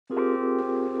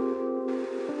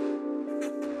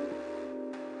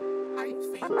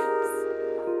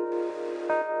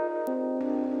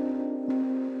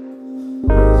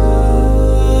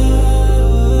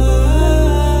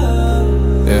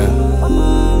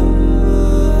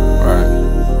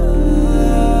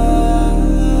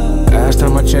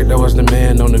Check, that was the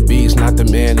man on the beats, not the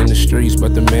man in the streets,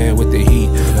 but the man with the heat.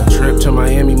 Trip to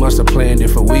Miami, must have planned it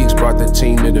for weeks. Brought the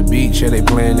team to the beach, yeah, they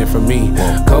planned it for me.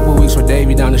 Couple weeks with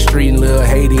Davey down the street in Lil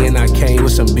Haiti, and I came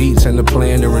with some beats and the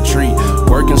plan to retreat.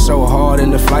 Working so hard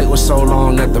and the flight was so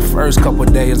long that the first couple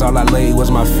days all I laid was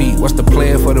my feet. What's the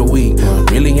plan for the week?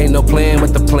 Really ain't no plan,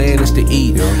 but the plan is to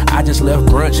eat. I just left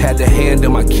brunch, had to hand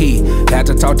in my key. Had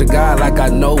to talk to God like I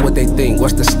know what they think.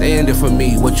 What's the standard for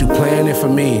me? What you planning for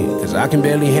me? Cause I can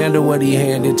barely handle what he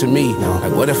handed to me.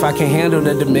 Like, what if I can't handle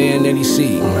the demand that he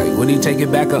see? Like, would he take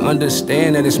it back or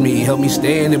understand that it's me? Help me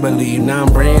stand and believe. Now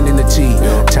I'm branding the T.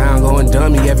 Town going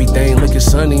dummy, everything looking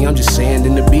sunny. I'm just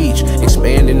sanding the beach,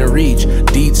 expanding the reach.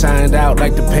 D-tined out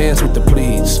like the pants with the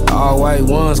pleats. All white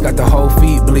ones got the whole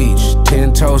feet bleached.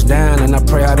 10 toes down and I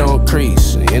pray I don't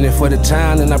crease. In it for the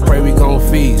town and I pray we gon'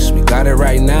 feast. We got it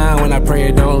right now and I pray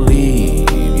it don't leave.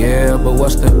 Yeah, but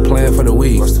what's the plan for the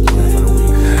week? What's the plan for the week?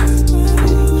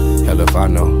 Hell if I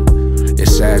know.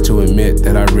 It's sad to admit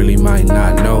that I really might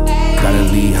not know. Gotta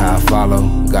lead how I follow.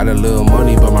 Got a little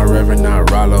money, but my reverend not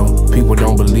Rollo. People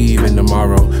don't believe in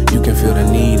tomorrow. You can feel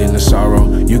the need and the sorrow.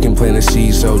 You can plant a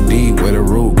seed so deep where the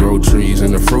root grow trees.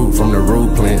 And the fruit from the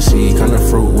root plant seed. Kind of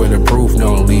fruit where the proof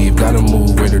don't leave. Gotta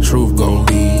move where the truth gon'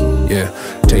 lead. Yeah,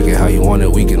 take it how you want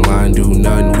it. We can lie and do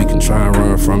nothing. We can try and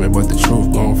run from it, but the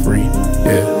truth gon' free.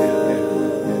 Yeah.